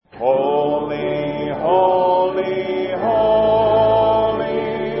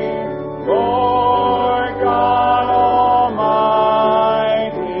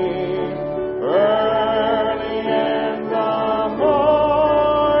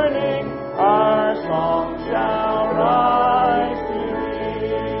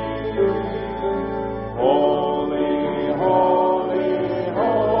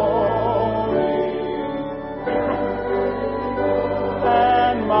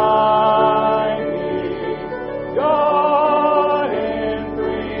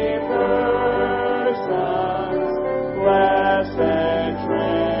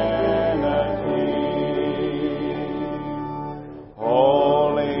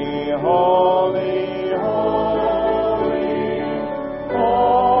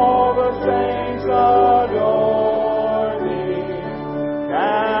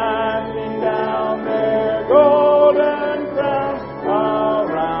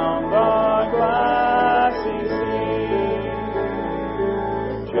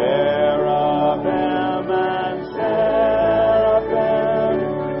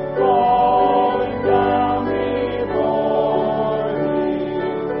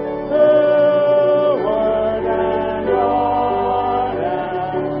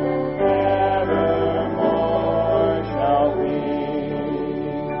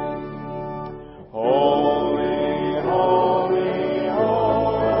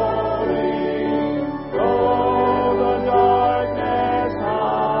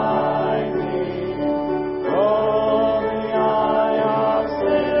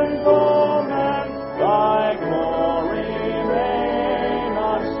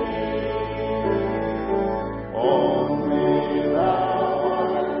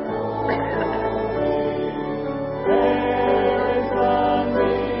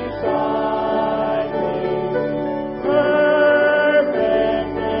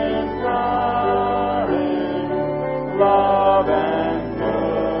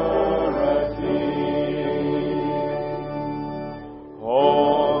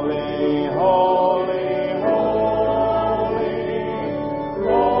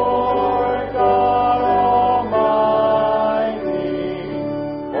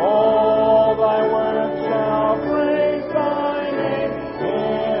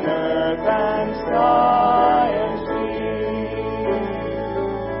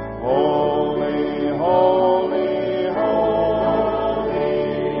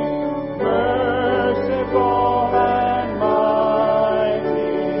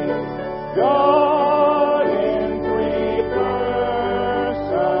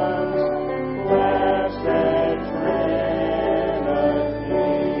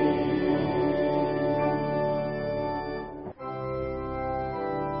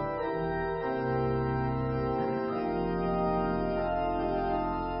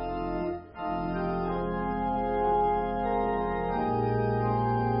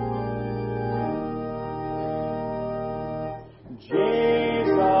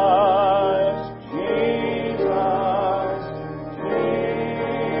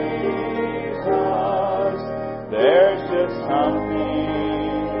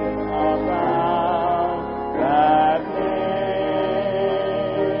something about that name.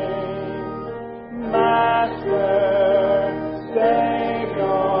 Master,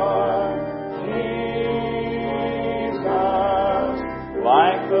 Savior, Jesus,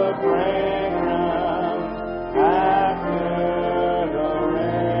 like the fragrance after the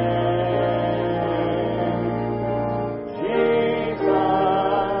rain.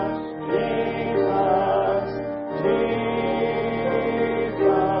 Jesus, Jesus, Jesus.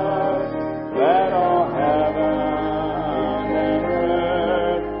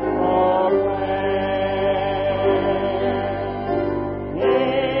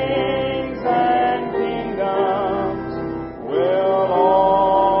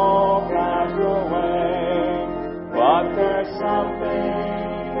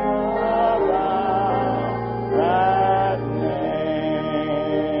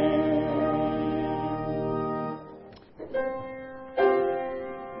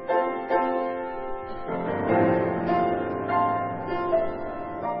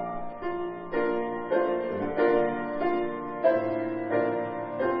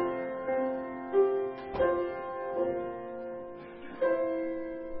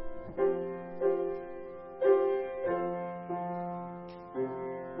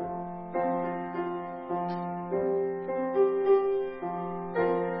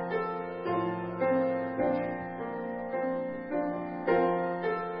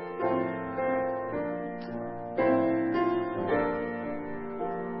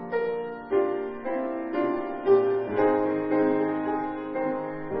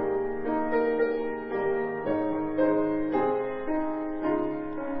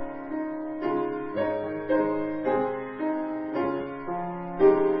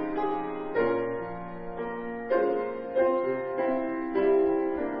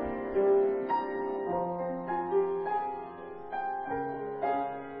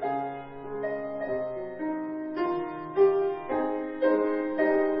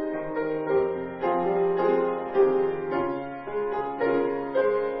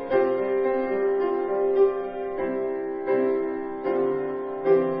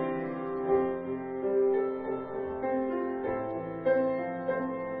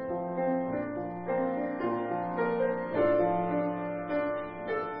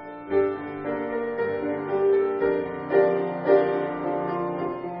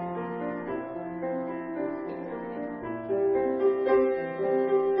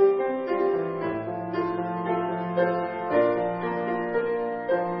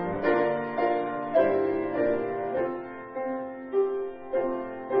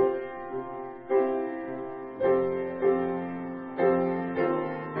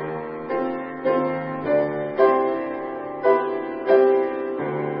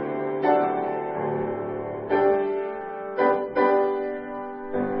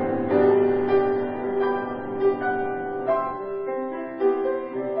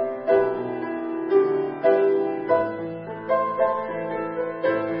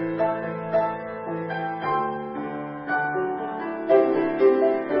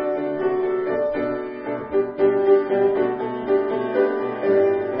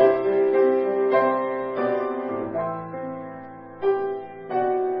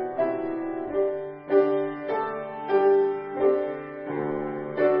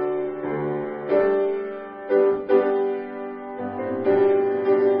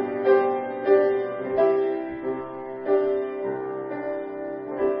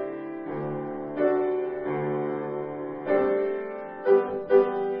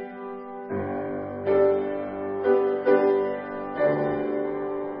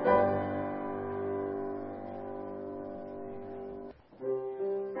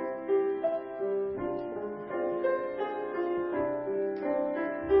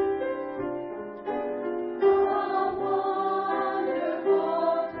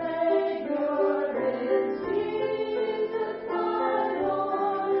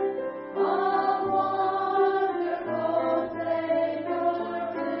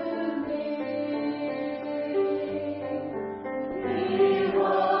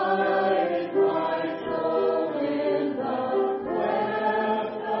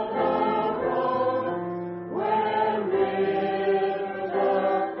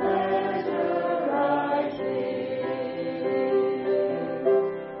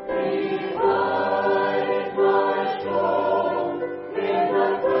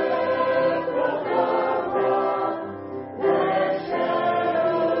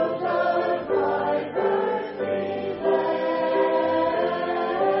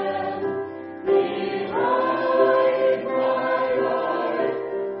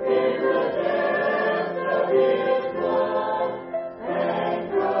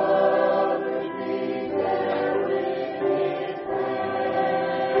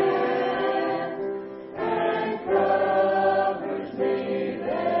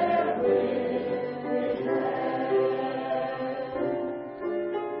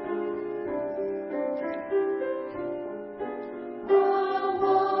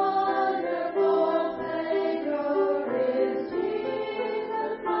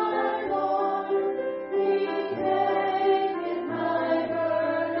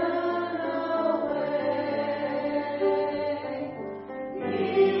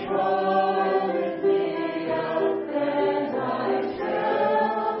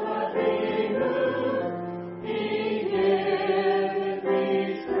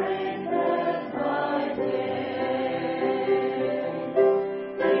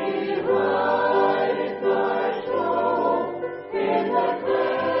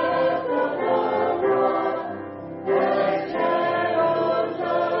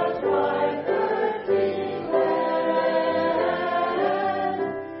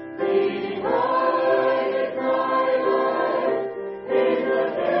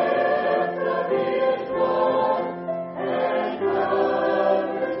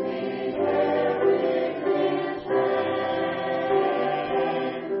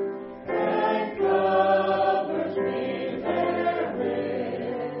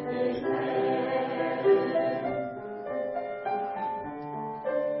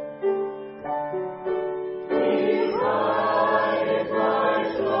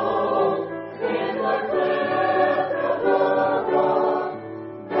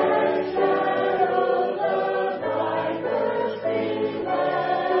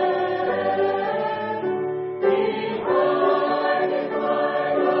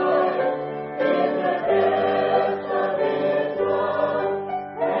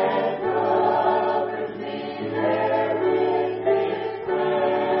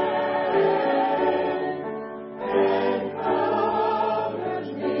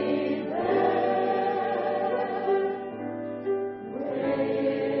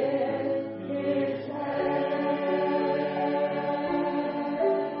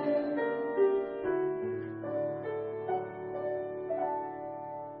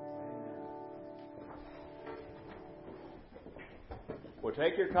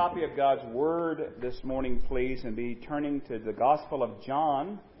 Take your copy of God's Word this morning, please, and be turning to the Gospel of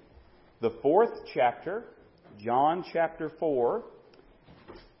John, the 4th chapter, John chapter 4.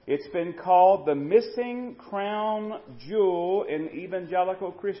 It's been called the missing crown jewel in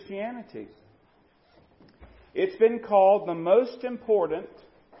evangelical Christianity. It's been called the most important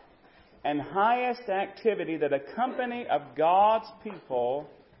and highest activity that a company of God's people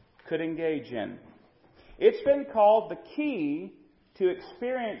could engage in. It's been called the key to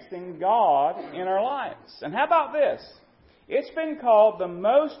experiencing God in our lives. And how about this? It's been called the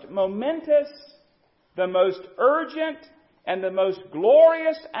most momentous, the most urgent, and the most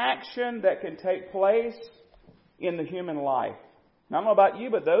glorious action that can take place in the human life. Now, I don't know about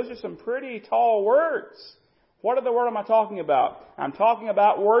you, but those are some pretty tall words. What other word am I talking about? I'm talking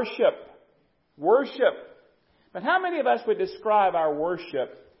about worship. Worship. But how many of us would describe our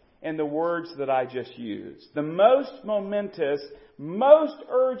worship in the words that I just used? The most momentous, most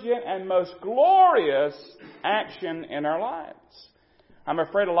urgent, and most glorious action in our lives. I'm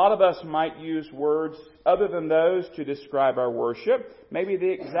afraid a lot of us might use words other than those to describe our worship. Maybe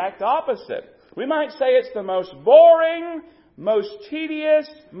the exact opposite. We might say it's the most boring, most tedious,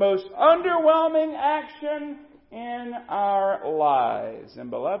 most underwhelming action in our lives.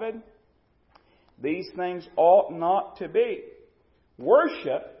 And beloved, these things ought not to be.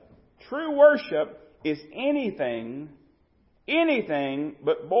 Worship, true worship, is anything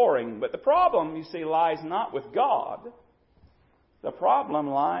but boring. But the problem, you see, lies not with God. The problem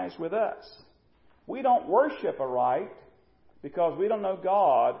lies with us. We don't worship aright because we don't know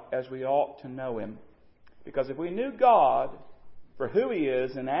God as we ought to know Him. Because if we knew God for who He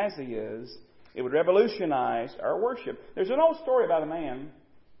is and as He is, it would revolutionize our worship. There's an old story about a man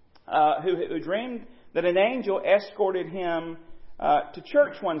who dreamed that an angel escorted him to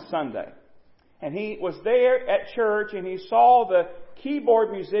church one Sunday. And he was there at church and he saw the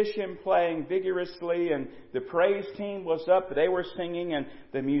keyboard musician playing vigorously, and the praise team was up. They were singing, and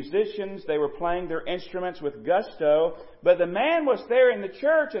the musicians, they were playing their instruments with gusto. But the man was there in the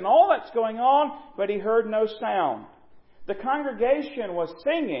church and all that's going on, but he heard no sound. The congregation was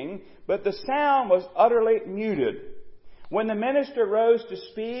singing, but the sound was utterly muted. When the minister rose to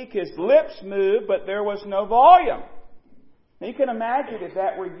speak, his lips moved, but there was no volume. Now you can imagine if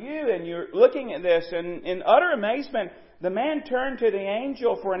that were you and you're looking at this, and in utter amazement, the man turned to the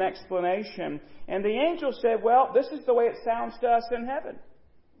angel for an explanation. And the angel said, well, this is the way it sounds to us in heaven.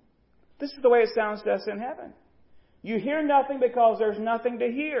 This is the way it sounds to us in heaven. You hear nothing because there's nothing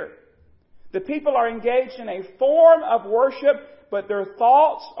to hear. The people are engaged in a form of worship, but their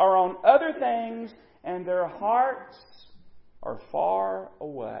thoughts are on other things and their hearts are far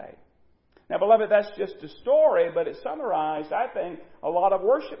away. Now, beloved, that's just a story, but it summarized, I think, a lot of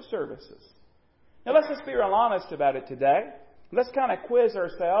worship services. Now, let's just be real honest about it today. Let's kind of quiz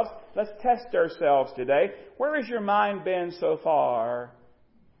ourselves. Let's test ourselves today. Where has your mind been so far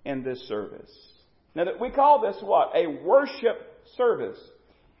in this service? Now, we call this what? A worship service.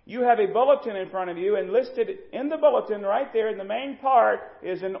 You have a bulletin in front of you, and listed in the bulletin right there in the main part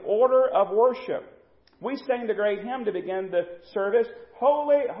is an order of worship. We sang the great hymn to begin the service,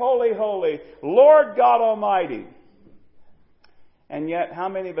 Holy, Holy, Holy, Lord God Almighty. And yet, how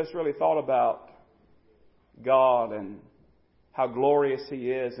many of us really thought about God and how glorious He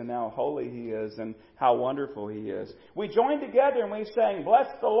is and how holy He is and how wonderful He is? We joined together and we sang, Bless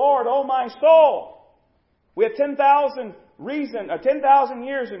the Lord, O my soul. We have 10,000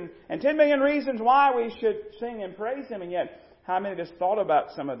 years and 10 million reasons why we should sing and praise Him. And yet, how many of us thought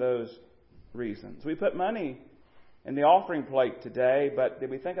about some of those reasons? We put money in the offering plate today, but did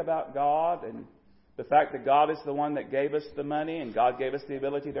we think about God and the fact that God is the one that gave us the money and God gave us the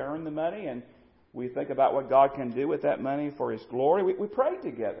ability to earn the money, and we think about what God can do with that money for His glory? We prayed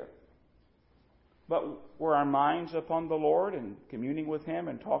together. But were our minds upon the Lord and communing with Him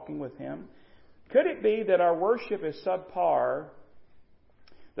and talking with Him? Could it be that our worship is subpar,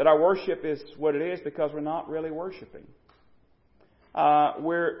 that our worship is what it is because we're not really worshiping?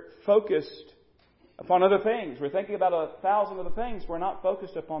 We're focused upon other things. We're thinking about 1,000 other things. We're not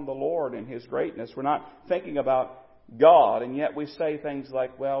focused upon the Lord and His greatness. We're not thinking about God, and yet we say things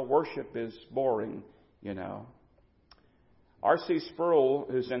like, well, worship is boring, you know. R.C. Sproul,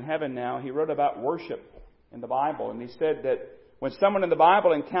 who's in heaven now, he wrote about worship in the Bible, and he said that when someone in the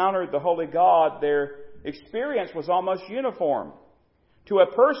Bible encountered the Holy God, their experience was almost uniform. To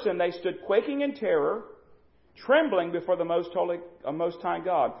a person, they stood quaking in terror, trembling before the Most High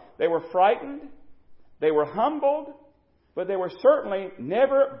God. They were frightened, they were humbled, but they were certainly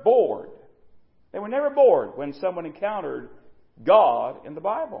never bored. They were never bored when someone encountered God in the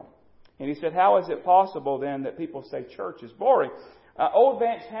Bible. And he said, how is it possible then that people say church is boring? Old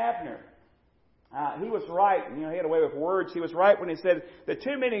Vance Havner, he was right. He had a way with words. He was right when he said that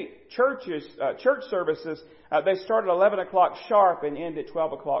too many church services, they start at 11 o'clock sharp and end at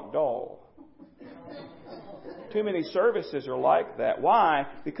 12 o'clock dull. Too many services are like that. Why?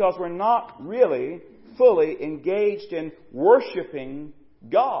 Because we're not really fully engaged in worshiping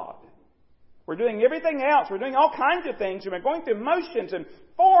God. We're doing everything else. We're doing all kinds of things. And we're going through motions and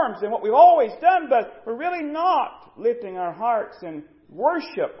forms and what we've always done, but we're really not lifting our hearts in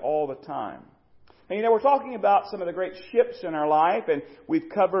worship all the time. And we're talking about some of the great ships in our life, and we've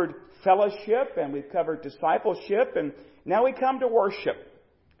covered fellowship, and we've covered discipleship, and now we come to worship.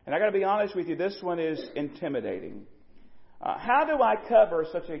 And I got to be honest with you, this one is intimidating. How do I cover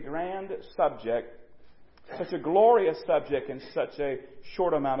such a grand subject, such a glorious subject in such a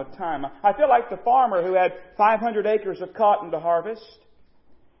short amount of time? I feel like the farmer who had 500 acres of cotton to harvest,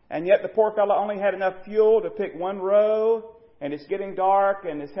 and yet the poor fellow only had enough fuel to pick one row, and it's getting dark,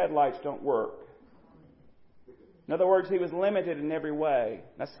 and his headlights don't work. In other words, he was limited in every way.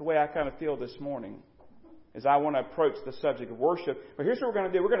 That's the way I kind of feel this morning, as I want to approach the subject of worship. But here's what we're going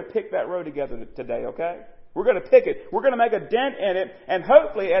to do. We're going to pick that row together today, okay? We're going to pick it. We're going to make a dent in it. And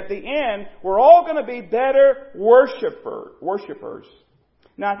hopefully at the end, we're all going to be better worshipers.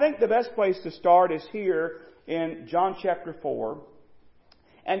 Now, I think the best place to start is here in John chapter 4.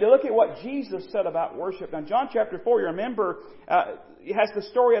 And to look at what Jesus said about worship. Now, John chapter 4, you remember, it has the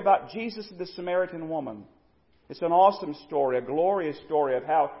story about Jesus and the Samaritan woman. It's an awesome story, a glorious story of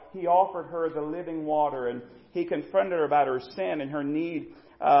how He offered her the living water, and He confronted her about her sin and her need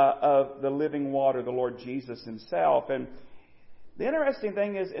of the living water, the Lord Jesus Himself. And the interesting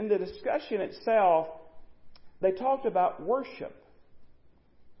thing is, in the discussion itself, they talked about worship.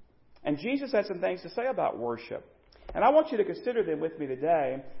 And Jesus had some things to say about worship. And I want you to consider them with me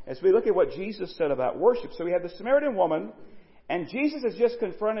today as we look at what Jesus said about worship. So we have the Samaritan woman, and Jesus has just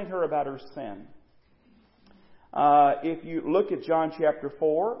confronted her about her sin. If you look at John chapter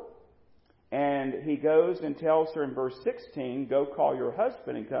 4, and He goes and tells her in verse 16, go call your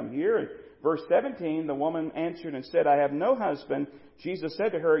husband and come here. And verse 17, the woman answered and said, I have no husband. Jesus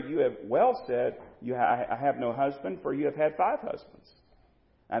said to her, you have well said, I have no husband, for you have had 5 husbands.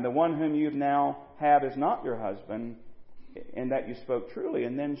 And the one whom you now have is not your husband, in that you spoke truly.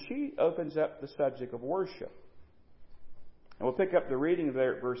 And then she opens up the subject of worship. And we'll pick up the reading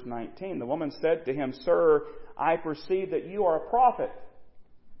there at verse 19. The woman said to Him, Sir, I perceive that you are a prophet.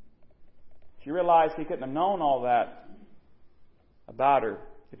 She realized he couldn't have known all that about her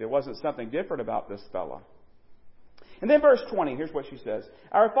if it wasn't something different about this fella. And then verse 20, here's what she says.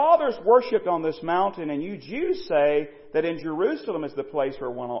 Our fathers worshipped on this mountain, and you Jews say that in Jerusalem is the place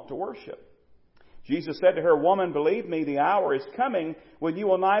where one ought to worship. Jesus said to her, Woman, believe me, the hour is coming when you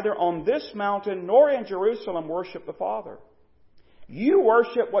will neither on this mountain nor in Jerusalem worship the Father. You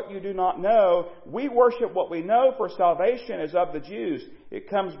worship what you do not know. We worship what we know, for salvation is of the Jews. It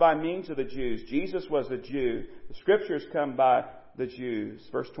comes by means of the Jews. Jesus was a Jew. The Scriptures come by the Jews.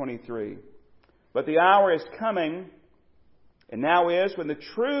 Verse 23. But the hour is coming, and now is, when the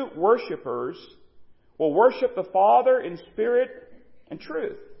true worshipers will worship the Father in spirit and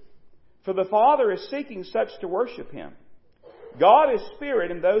truth. For the Father is seeking such to worship Him. God is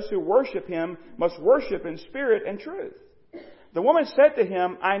spirit, and those who worship Him must worship in spirit and truth. The woman said to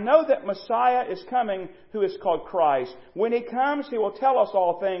Him, I know that Messiah is coming, who is called Christ. When He comes, He will tell us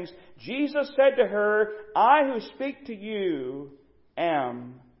all things. Jesus said to her, I who speak to you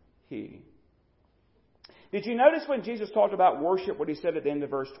am He. Did you notice when Jesus talked about worship what He said at the end of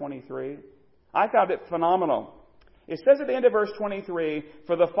verse 23? I found it phenomenal. It says at the end of verse 23,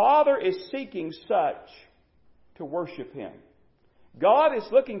 for the Father is seeking such to worship Him. God is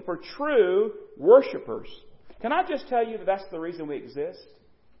looking for true worshipers. Can I just tell you that that's the reason we exist?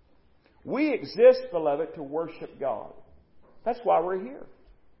 We exist, beloved, to worship God. That's why we're here.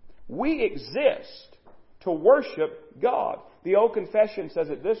 We exist to worship God. The old confession says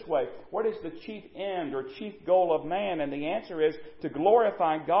it this way. What is the chief end or chief goal of man? And the answer is to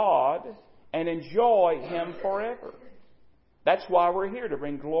glorify God and enjoy Him forever. That's why we're here, to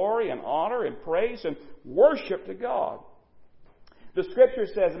bring glory and honor and praise and worship to God. The Scripture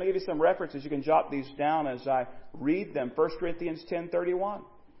says, let me give you some references. You can jot these down as I read them. 1 Corinthians 10:31.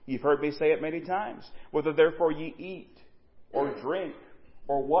 You've heard me say it many times. Whether therefore ye eat or drink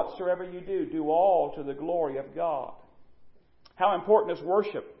or whatsoever you do all to the glory of God. How important is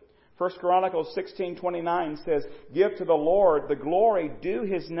worship? 1 Chronicles 16:29 says, give to the Lord the glory due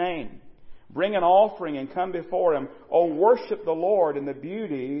His name. Bring an offering and come before Him. O worship the Lord in the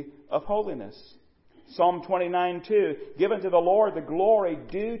beauty of holiness. Psalm 29:2, give unto the Lord the glory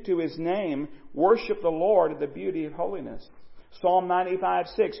due to His name. Worship the Lord in the beauty of holiness. Psalm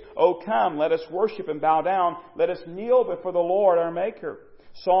 95:6. Oh, come, let us worship and bow down. Let us kneel before the Lord our Maker.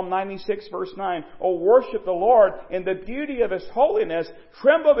 Psalm 96 verse 9. Oh, worship the Lord in the beauty of His holiness.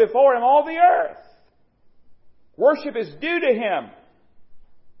 Tremble before Him all the earth. Worship is due to Him.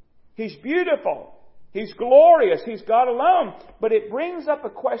 He's beautiful. He's glorious. He's God alone. But it brings up a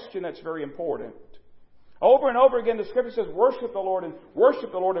question that's very important. Over and over again, the Scripture says, worship the Lord and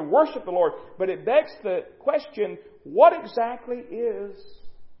worship the Lord and worship the Lord. But it begs the question, what exactly is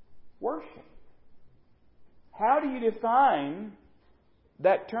worship? How do you define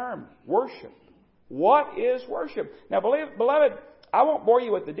that term, worship? What is worship? Now, beloved, I won't bore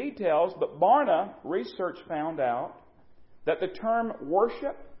you with the details, but Barna research found out that the term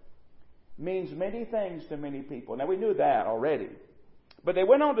worship means many things to many people. Now, we knew that already. But they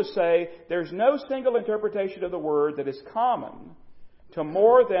went on to say there's no single interpretation of the word that is common to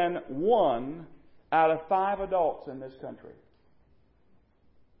more than 1 out of 5 adults in this country.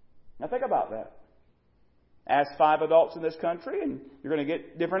 Now think about that. Ask 5 adults in this country and you're going to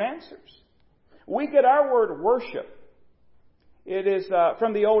get different answers. We get our word worship. It is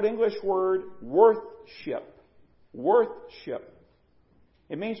from the Old English word worthship. Worthship.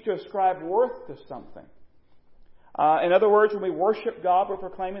 It means to ascribe worth to something. In other words, when we worship God, we're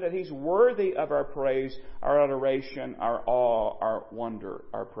proclaiming that He's worthy of our praise, our adoration, our awe, our wonder,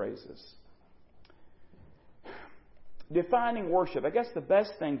 our praises. Defining worship, I guess the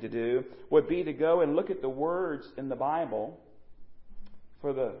best thing to do would be to go and look at the words in the Bible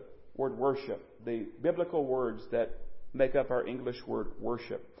for the word worship, the biblical words that make up our English word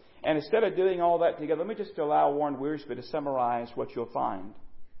worship. And instead of doing all that together, let me just allow Warren Wiersbe to summarize what you'll find.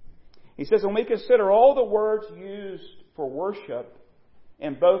 He says, when we consider all the words used for worship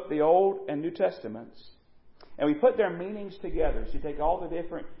in both the Old and New Testaments, and we put their meanings together, so you take all the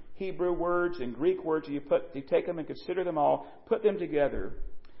different Hebrew words and Greek words, you take them and consider them all, put them together,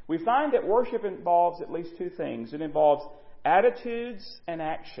 we find that worship involves at least 2 things. It involves attitudes and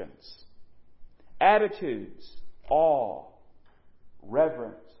actions. Attitudes, awe,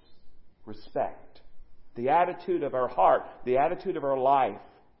 reverence, respect. The attitude of our heart, the attitude of our life,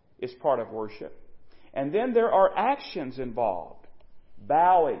 is part of worship. And then there are actions involved.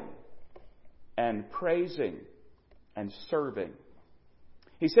 Bowing and praising and serving.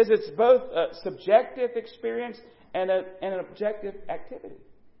 He says it's both a subjective experience and an objective activity.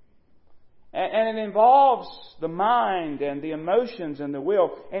 And it involves the mind and the emotions and the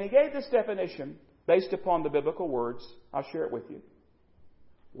will. And he gave this definition based upon the biblical words. I'll share it with you.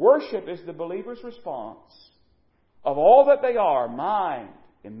 Worship is the believer's response of all that they are, mind,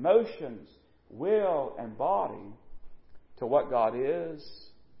 emotions, will, and body, to what God is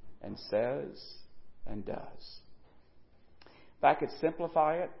and says and does. If I could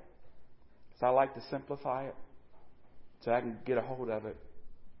simplify it, as I like to simplify it, so I can get a hold of it,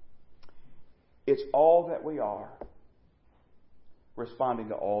 it's all that we are, responding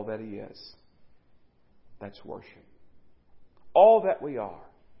to all that He is. That's worship. All that we are.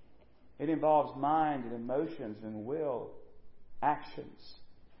 It involves mind and emotions and will, actions,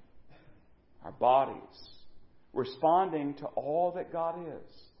 our bodies, responding to all that God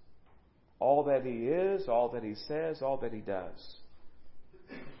is. All that He is, all that He says, all that He does.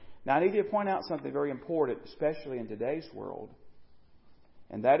 Now, I need to point out something very important, especially in today's world.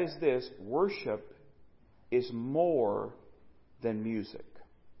 And that is this: worship is more than music.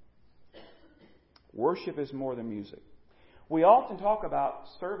 Worship is more than music. We often talk about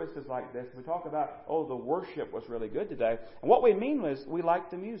services like this. We talk about, oh, the worship was really good today. And what we mean is we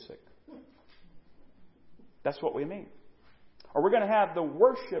like the music. That's what we mean. Or we're going to have the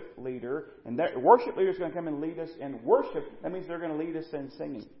worship leader, and that worship leader is going to come and lead us in worship. That means they're going to lead us in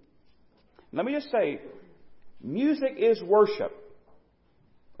singing. Let me just say, music is worship.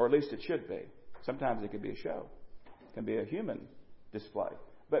 Or at least it should be. Sometimes it could be a show. It can be a human display.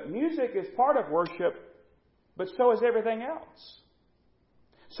 But music is part of worship, but so is everything else.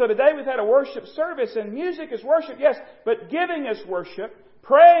 So today we've had a worship service, and music is worship, yes, but giving is worship,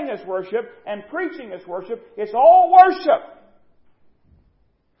 praying is worship, and preaching is worship. It's all worship.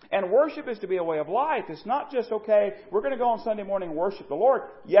 And worship is to be a way of life. It's not just, okay, we're going to go on Sunday morning and worship the Lord.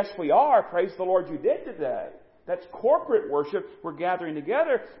 Yes, we are. Praise the Lord you did today. That's corporate worship. We're gathering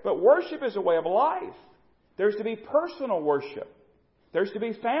together. But worship is a way of life. There's to be personal worship. There's to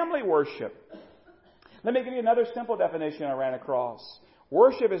be family worship. Let me give you another simple definition I ran across.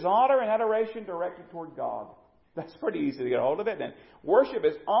 Worship is honor and adoration directed toward God. That's pretty easy to get a hold of it. Then worship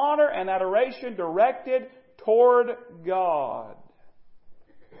is honor and adoration directed toward God.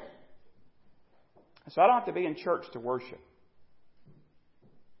 So I don't have to be in church to worship.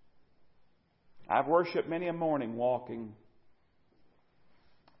 I've worshiped many a morning walking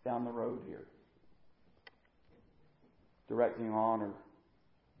down the road here. Directing honor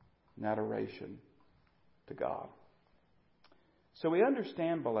and adoration to God. So we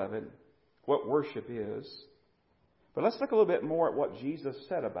understand, beloved, what worship is. But let's look a little bit more at what Jesus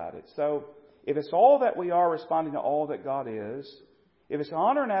said about it. So, if it's all that we are responding to all that God is, if it's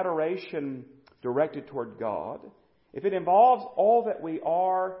honor and adoration directed toward God, if it involves all that we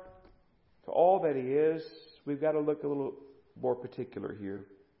are to all that He is, we've got to look a little more particular here.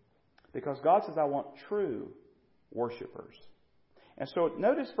 Because God says, I want true worshipers. And so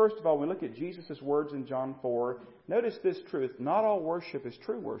notice, first of all, when we look at Jesus' words in John 4, notice this truth. Not all worship is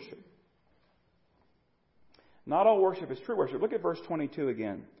true worship. Not all worship is true worship. Look at verse 22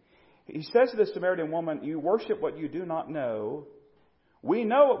 again. He says to the Samaritan woman, you worship what you do not know. We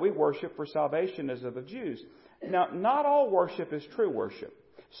know what we worship, for salvation is of the Jews. Now, not all worship is true worship.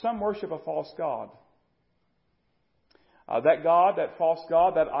 Some worship a false god. That false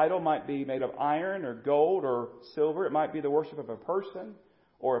god, that idol might be made of iron or gold or silver. It might be the worship of a person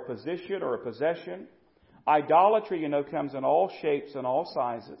or a position or a possession. Idolatry, comes in all shapes and all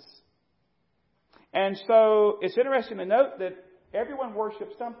sizes. And so it's interesting to note that everyone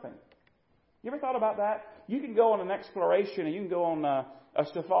worships something. You ever thought about that? You can go on an exploration and you can go on a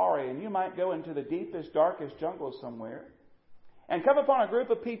safari and you might go into the deepest, darkest jungle somewhere and come upon a group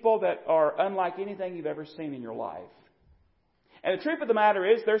of people that are unlike anything you've ever seen in your life. And the truth of the matter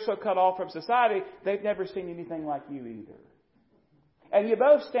is, they're so cut off from society, they've never seen anything like you either. And you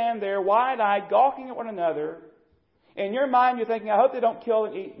both stand there wide-eyed, gawking at one another. In your mind, you're thinking, I hope they don't kill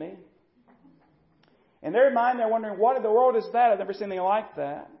and eat me. In their mind, they're wondering, what in the world is that? I've never seen anything like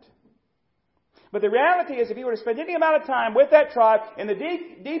that. But the reality is, if you were to spend any amount of time with that tribe in the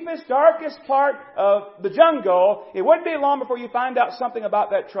deepest, darkest part of the jungle, it wouldn't be long before you find out something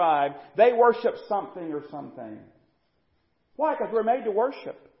about that tribe. They worship something or something. Why? Because we're made to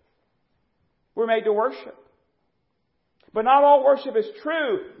worship. We're made to worship. But not all worship is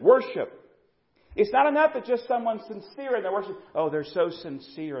true worship. It's not enough that just someone's sincere in their worship. Oh, they're so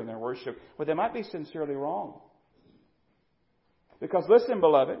sincere in their worship. Well, they might be sincerely wrong. Because listen,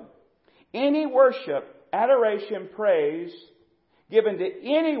 beloved, any worship, adoration, praise given to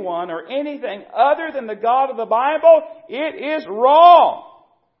anyone or anything other than the God of the Bible, it is wrong.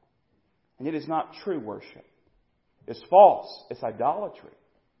 And it is not true worship. It's false. It's idolatry.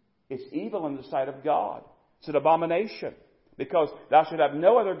 It's evil in the sight of God. It's an abomination. Because thou shalt have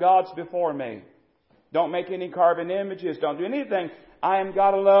no other gods before me. Don't make any carven images. Don't do anything. I am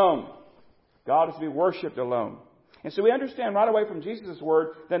God alone. God is to be worshipped alone. And so we understand right away from Jesus'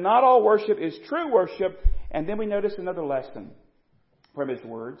 word that not all worship is true worship. And then we notice another lesson from His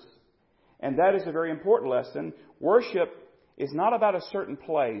words. And that is a very important lesson. Worship is not about a certain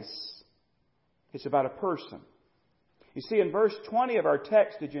place. It's about a person. You see, in verse 20 of our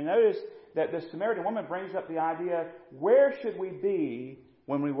text, did you notice that the Samaritan woman brings up the idea, where should we be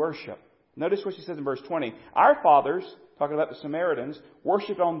when we worship? Notice what she says in verse 20. Our fathers, talking about the Samaritans,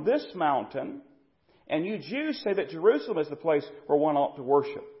 worshipped on this mountain, and you Jews say that Jerusalem is the place where one ought to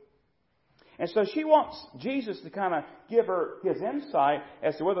worship. And so she wants Jesus to kind of give her His insight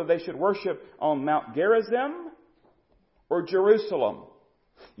as to whether they should worship on Mount Gerizim or Jerusalem.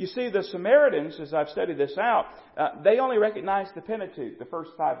 You see, the Samaritans, as I've studied this out, they only recognized the Pentateuch, the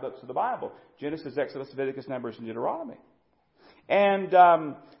first 5 books of the Bible. Genesis, Exodus, Leviticus, Numbers, and Deuteronomy. And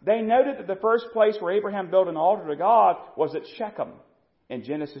they noted that the first place where Abraham built an altar to God was at Shechem in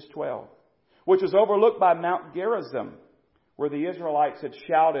Genesis 12, which was overlooked by Mount Gerizim, where the Israelites had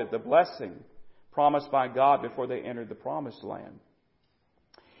shouted the blessing promised by God before they entered the Promised Land.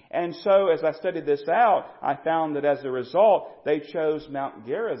 And so, as I studied this out, I found that as a result, they chose Mount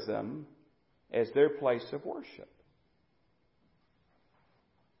Gerizim as their place of worship.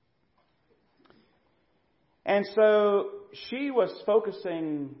 And so, she was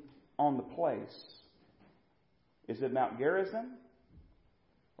focusing on the place. Is it Mount Gerizim?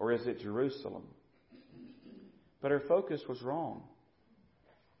 Or is it Jerusalem? But her focus was wrong.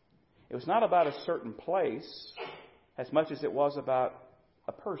 It was not about a certain place as much as it was about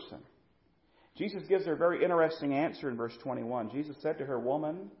a person. Jesus gives her a very interesting answer in verse 21. Jesus said to her,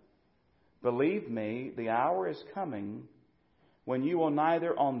 Woman, believe me, the hour is coming when you will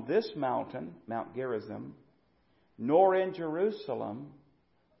neither on this mountain, Mount Gerizim, nor in Jerusalem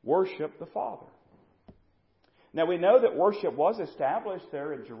worship the Father. Now we know that worship was established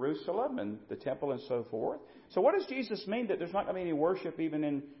there in Jerusalem and the temple and so forth. So what does Jesus mean that there's not going to be any worship even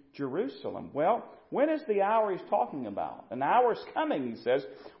in Jerusalem? Well, when is the hour He's talking about? An hour is coming, He says.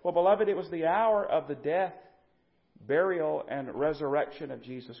 Well, beloved, it was the hour of the death, burial, and resurrection of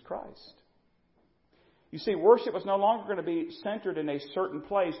Jesus Christ. You see, worship was no longer going to be centered in a certain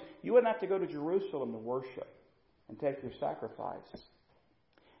place. You wouldn't have to go to Jerusalem to worship and take your sacrifice.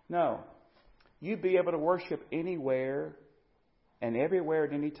 No. You'd be able to worship anywhere and everywhere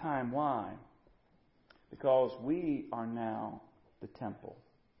at any time. Why? Because we are now the temple.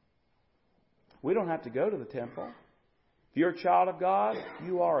 We don't have to go to the temple. If you're a child of God,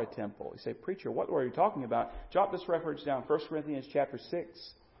 you are a temple. You say, preacher, what are you talking about? Jot this reference down. 1 Corinthians chapter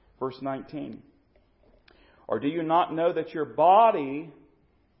 6, verse 19. Or do you not know that your body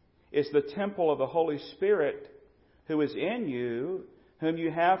is the temple of the Holy Spirit who is in you, whom you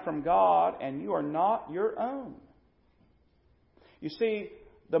have from God, and you are not your own? You see,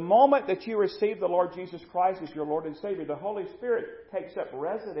 the moment that you receive the Lord Jesus Christ as your Lord and Savior, the Holy Spirit takes up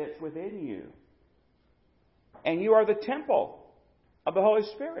residence within you. And you are the temple of the Holy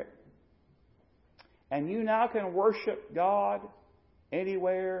Spirit. And you now can worship God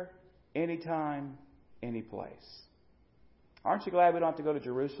anywhere, anytime, any place. Aren't you glad we don't have to go to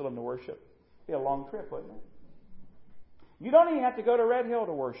Jerusalem to worship? It'd be a long trip, wouldn't it? You don't even have to go to Red Hill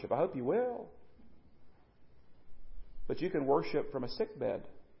to worship. I hope you will. But you can worship from a sick bed.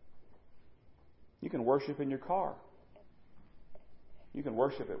 You can worship in your car. You can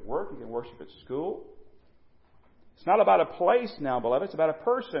worship at work. You can worship at school. It's not about a place now, beloved. It's about a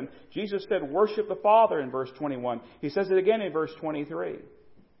person. Jesus said, worship the Father in verse 21. He says it again in verse 23.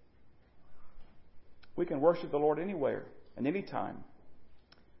 We can worship the Lord anywhere and anytime.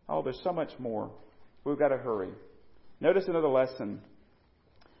 Oh, there's so much more. We've got to hurry. Notice another lesson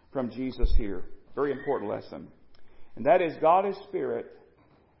from Jesus here. Very important lesson. And that is God is Spirit.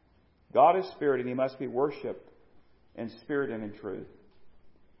 God is Spirit, and He must be worshipped in spirit and in truth.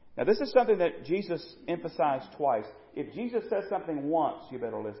 Now, this is something that Jesus emphasized twice. If Jesus says something once, you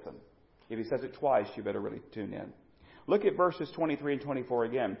better listen. If He says it twice, you better really tune in. Look at verses 23 and 24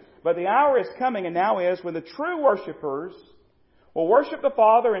 again. But the hour is coming, and now is, when the true worshipers will worship the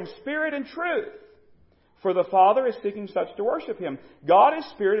Father in spirit and truth. For the Father is seeking such to worship Him. God is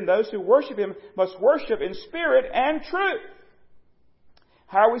Spirit, and those who worship Him must worship in spirit and truth.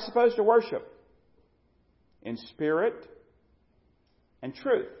 How are we supposed to worship? In spirit and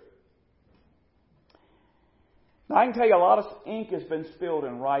truth. Now, I can tell you a lot of ink has been spilled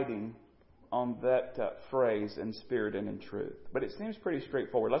in writing on that phrase, in spirit and in truth. But it seems pretty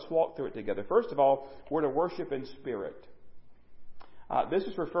straightforward. Let's walk through it together. First of all, we're to worship in spirit. This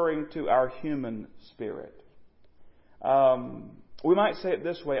is referring to our human spirit. We might say it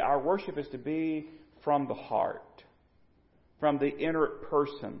this way. Our worship is to be from the heart, from the inner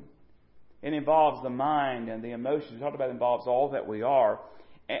person. It involves the mind and the emotions. We talked about it involves all that we are.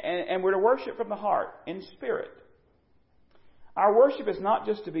 And we're to worship from the heart, in spirit. Our worship is not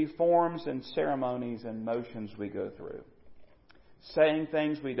just to be forms and ceremonies and motions we go through. Saying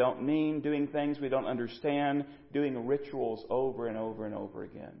things we don't mean, doing things we don't understand, doing rituals over and over and over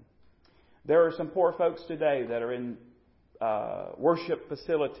again. There are some poor folks today that are in worship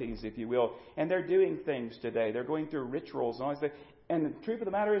facilities, if you will, and they're doing things today. They're going through rituals and all this. And the truth of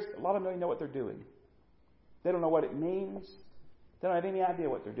the matter is, a lot of them don't even know what they're doing. They don't know what it means. They don't have any idea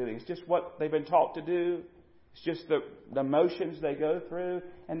what they're doing. It's just what they've been taught to do. It's just the motions they go through,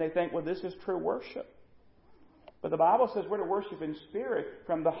 and they think, well, this is true worship. But the Bible says we're to worship in spirit,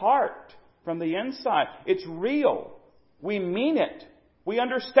 from the heart, from the inside. It's real. We mean it. We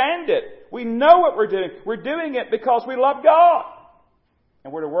understand it. We know what we're doing. We're doing it because we love God.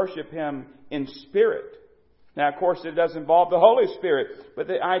 And we're to worship Him in spirit. Now, of course, it does involve the Holy Spirit. But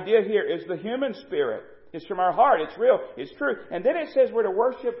the idea here is the human spirit. It's from our heart. It's real. It's true. And then it says we're to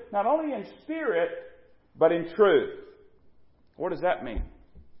worship not only in spirit, but in truth. What does that mean?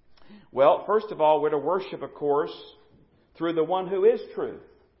 Well, first of all, we're to worship, of course, through the one who is truth,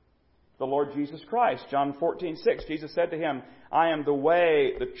 the Lord Jesus Christ. John 14:6, Jesus said to him, I am the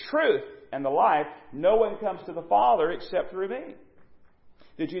way, the truth, and the life. No one comes to the Father except through me.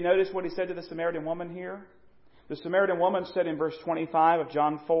 Did you notice what He said to the Samaritan woman here? The Samaritan woman said in verse 25 of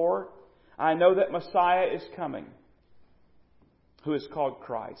John 4, I know that Messiah is coming, who is called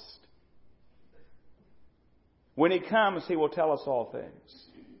Christ. When He comes, He will tell us all things.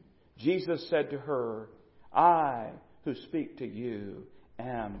 Jesus said to her, I who speak to you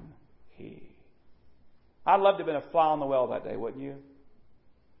am He. I'd love to have been a fly on the wall that day, wouldn't you?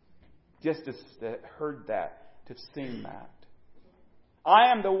 Just to have heard that, to have seen that.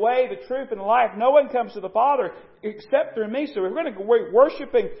 I am the way, the truth, and the life. No one comes to the Father except through me. So if we're going to go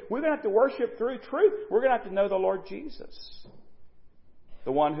worshiping, we're going to have to worship through truth. We're going to have to know the Lord Jesus,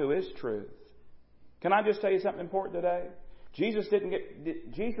 the one who is truth. Can I just tell you something important today? Jesus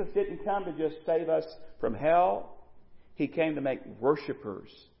didn't come to just save us from hell. He came to make worshipers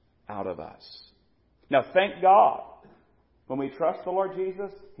out of us. Now, thank God, when we trust the Lord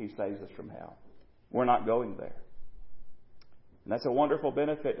Jesus, He saves us from hell. We're not going there. And that's a wonderful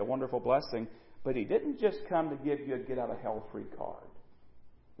benefit, a wonderful blessing. But He didn't just come to give you a get-out-of-hell-free card,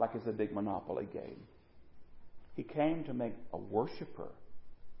 like it's a big Monopoly game. He came to make a worshiper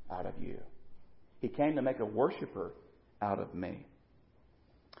out of you. He came to make a worshiper out of me.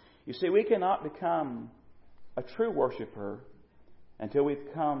 You see, we cannot become a true worshiper until we've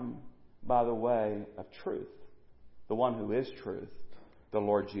come by the way of truth, the one who is truth, the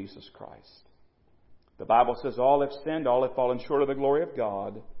Lord Jesus Christ. The Bible says all have sinned, all have fallen short of the glory of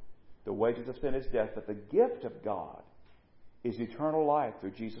God. The wages of sin is death, but the gift of God is eternal life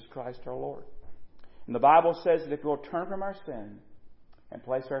through Jesus Christ our Lord. And the Bible says that if we'll turn from our sin and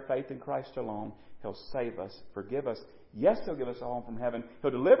place our faith in Christ alone, He'll save us, forgive us. Yes, He'll give us a home from heaven. He'll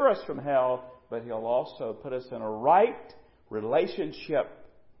deliver us from hell, but He'll also put us in a right relationship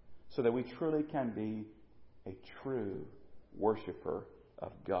so that we truly can be a true worshiper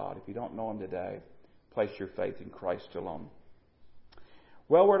of God. If you don't know Him today, place your faith in Christ alone.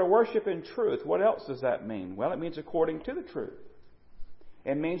 Well, we're to worship in truth. What else does that mean? Well, it means according to the truth.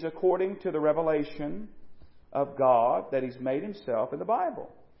 It means according to the revelation of God that He's made Himself in the Bible.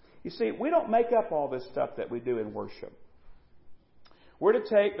 You see, we don't make up all this stuff that we do in worship. We're to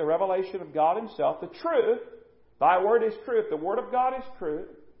take the revelation of God Himself, the truth. Thy word is truth. The Word of God is truth.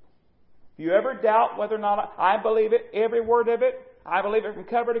 If you ever doubt whether or not I believe it, every word of it, I believe it from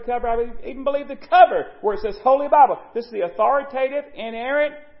cover to cover. I even believe the cover where it says Holy Bible. This is the authoritative,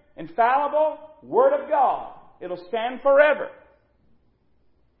 inerrant, infallible Word of God. It'll stand forever.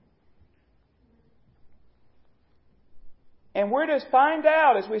 And we're to find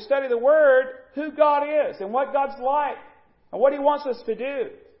out as we study the Word who God is and what God's like and what He wants us to do.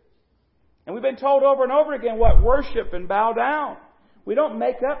 And we've been told over and over again what worship and bow down. We don't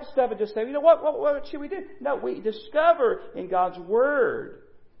make up stuff and just say, what should we do? No, we discover in God's Word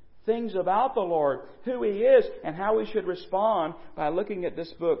things about the Lord, who He is, and how we should respond by looking at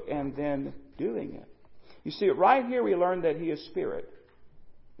this book and then doing it. You see, right here we learn that He is Spirit.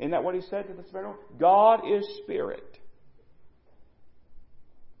 Isn't that what He said to the Spirit? God is Spirit.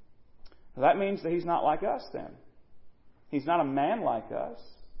 Well, that means that He's not like us then. He's not a man like us.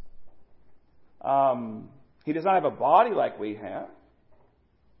 He does not have a body like we have.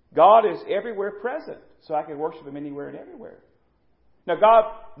 God is everywhere present, so I can worship Him anywhere and everywhere. Now God,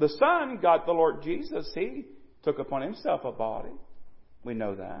 the Son, God the Lord Jesus, He took upon Himself a body. We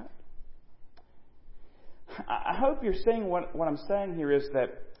know that. I hope you're seeing what I'm saying here is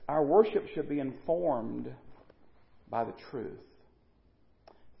that our worship should be informed by the truth.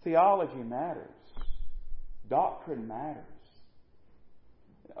 Theology matters. Doctrine matters.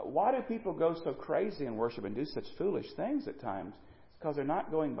 Why do people go so crazy in worship and do such foolish things at times? It's because they're not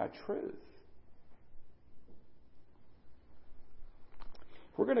going by truth.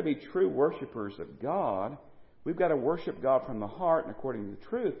 If we're going to be true worshipers of God, we've got to worship God from the heart and according to the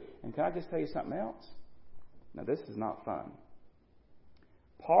truth. And can I just tell you something else? Now, this is not fun.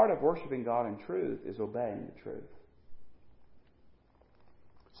 Part of worshiping God in truth is obeying the truth.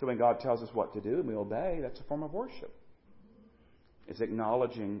 So when God tells us what to do and we obey, that's a form of worship. It's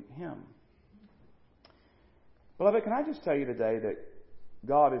acknowledging Him. Beloved, can I just tell you today that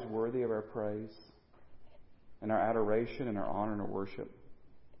God is worthy of our praise and our adoration and our honor and our worship.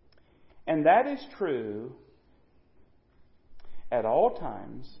 And that is true at all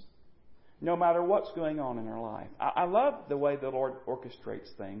times, no matter what's going on in our life. I love the way the Lord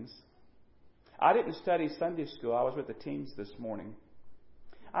orchestrates things. I didn't study Sunday school. I was with the teens this morning.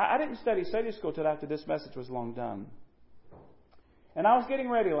 I didn't study Sunday school till after this message was long done. And I was getting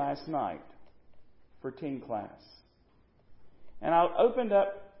ready last night for teen class. And I opened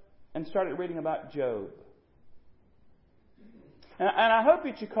up and started reading about Job. And I hope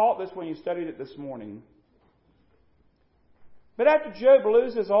that you caught this when you studied it this morning. But after Job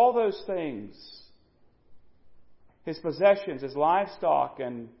loses all those things, his possessions, his livestock,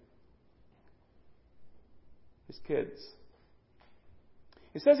 and his kids,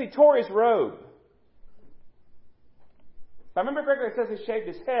 it says he tore his robe. If I remember correctly, it says he shaved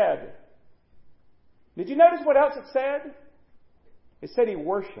his head. Did you notice what else it said? It said he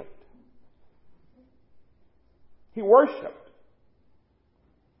worshipped. He worshipped.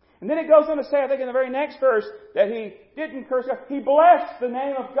 And then it goes on to say, I think in the very next verse, that he didn't curse God. He blessed the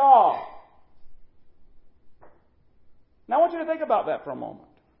name of God. Now I want you to think about that for a moment.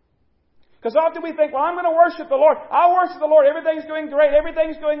 Because often we think, well, I'm going to worship the Lord. I'll worship the Lord. Everything's going great.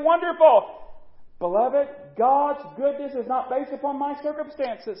 Everything's going wonderful. Beloved, God's goodness is not based upon my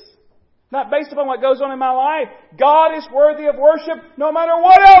circumstances. Not based upon what goes on in my life. God is worthy of worship no matter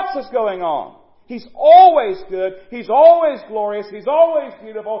what else is going on. He's always good. He's always glorious. He's always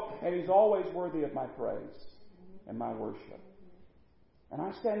beautiful. And He's always worthy of my praise and my worship. And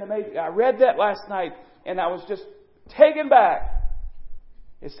I stand amazed. I read that last night and I was just taken back.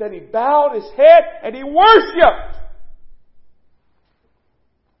 It said He bowed His head and He worshiped.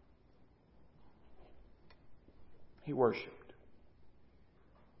 He worshiped.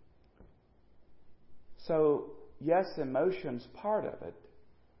 So, yes, emotion's part of it,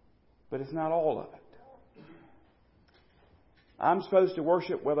 but it's not all of it. I'm supposed to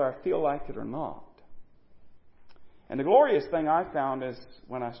worship whether I feel like it or not. And the glorious thing I found is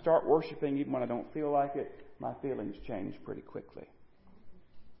when I start worshiping, even when I don't feel like it, my feelings change pretty quickly.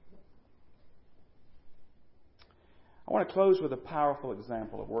 I want to close with a powerful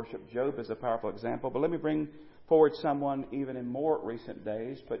example of worship. Job is a powerful example, but let me bring forward someone even in more recent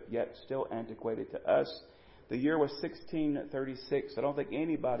days, but yet still antiquated to us. The year was 1636. I don't think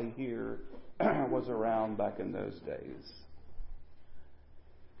anybody here was around back in those days.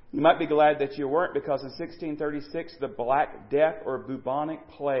 You might be glad that you weren't, because in 1636 the Black Death or bubonic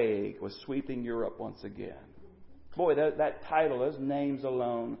plague was sweeping Europe once again. Boy, that title, those names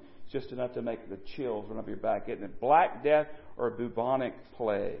alone, is just enough to make the chills run up your back, isn't it? Black Death or bubonic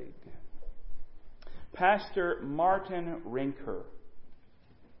plague. Pastor Martin Rinker,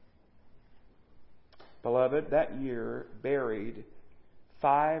 beloved, that year buried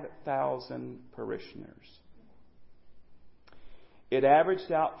 5,000 parishioners. It averaged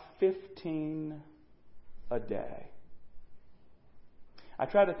out 15 a day. I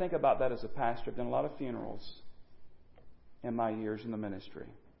try to think about that as a pastor. I've done a lot of funerals in my years in the ministry.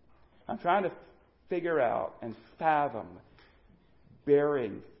 I'm trying to figure out and fathom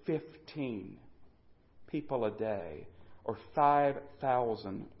burying 15 people a day, or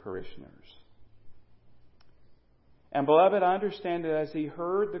 5,000 parishioners. And beloved, I understand that as he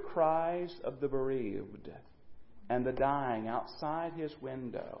heard the cries of the bereaved and the dying outside his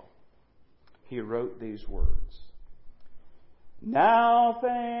window, he wrote these words. Now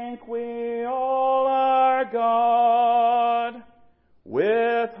thank we all our God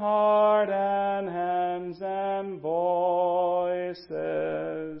with heart and hands and voices,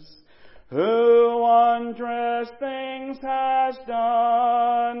 who wondrous things has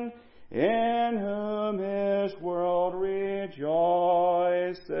done, in whom His world rejoices,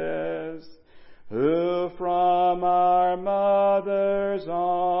 who from our mother's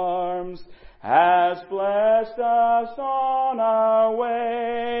arms has blessed us on our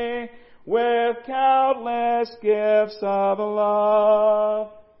way with countless gifts of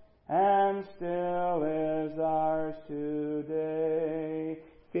love, and still is ours today.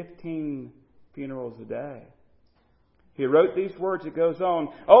 15 funerals a day. He wrote these words. It goes on.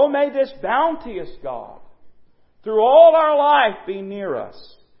 Oh, may this bounteous God through all our life be near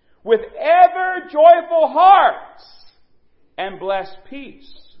us with ever joyful hearts and blessed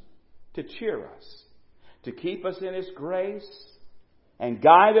peace to cheer us, to keep us in His grace and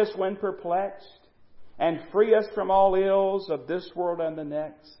guide us when perplexed and free us from all ills of this world and the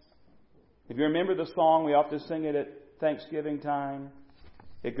next. If you remember the song, we often sing it at Thanksgiving time.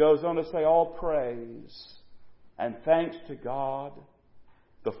 It goes on to say, all praise and thanks to God,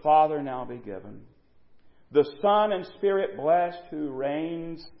 the Father now be given, the Son and Spirit blessed, who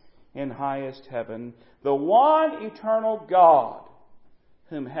reigns in highest heaven, the one eternal God,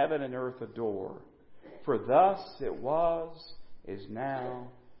 whom heaven and earth adore. For thus it was, is now,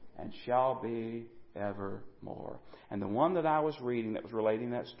 and shall be evermore. And the one that I was reading that was relating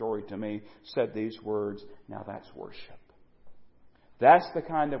that story to me said these words, now that's worship. That's the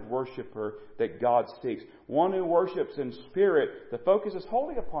kind of worshiper that God seeks. One who worships in spirit. The focus is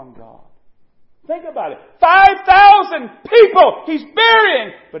wholly upon God. Think about it. 5,000 people He's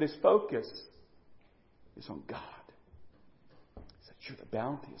burying, but his focus is on God. He said, you're the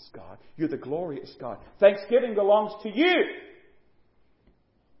bounteous God. You're the glorious God. Thanksgiving belongs to you.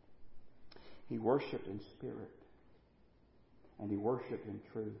 He worshipped in spirit. And he worshipped in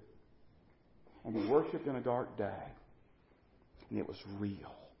truth. And he worshipped in a dark day. And it was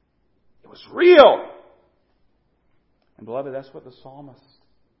real. It was real. And beloved, that's what the psalmist,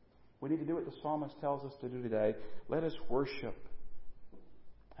 we need to do what the psalmist tells us to do today. Let us worship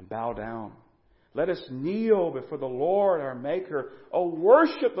and bow down. Let us kneel before the Lord our Maker. Oh,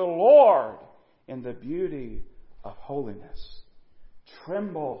 worship the Lord in the beauty of holiness.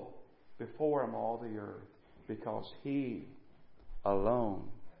 Tremble before Him all the earth, because He alone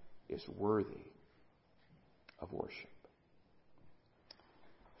is worthy of worship.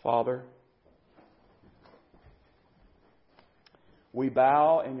 Father, we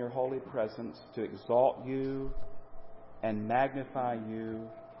bow in your holy presence to exalt you and magnify you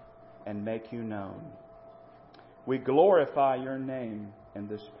and make you known. We glorify your name in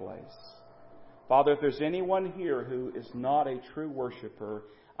this place. Father, if there's anyone here who is not a true worshiper,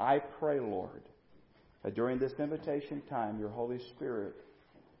 I pray, Lord, that during this invitation time, your Holy Spirit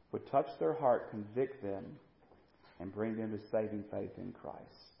would touch their heart, convict them, and bring them to saving faith in Christ.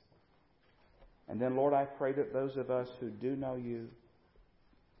 And then, Lord, I pray that those of us who do know you,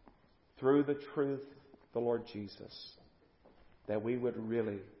 through the truth, the Lord Jesus, that we would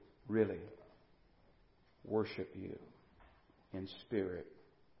really, really worship you in spirit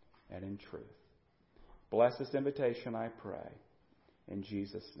and in truth. Bless this invitation, I pray, in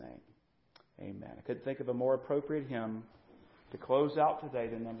Jesus' name. Amen. I couldn't think of a more appropriate hymn to close out today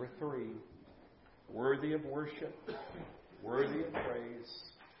than number 3. Worthy of worship, worthy of praise.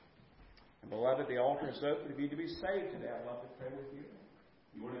 And beloved, the altar is open. If you need to be saved today, I'd love to pray with you.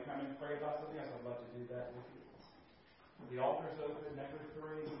 You want to come and pray about something else, I'd love to do that with you. The altar is open. Number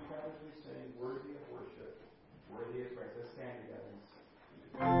 3, we probably say, worthy of worship, worthy of praise. Let's stand together and sing.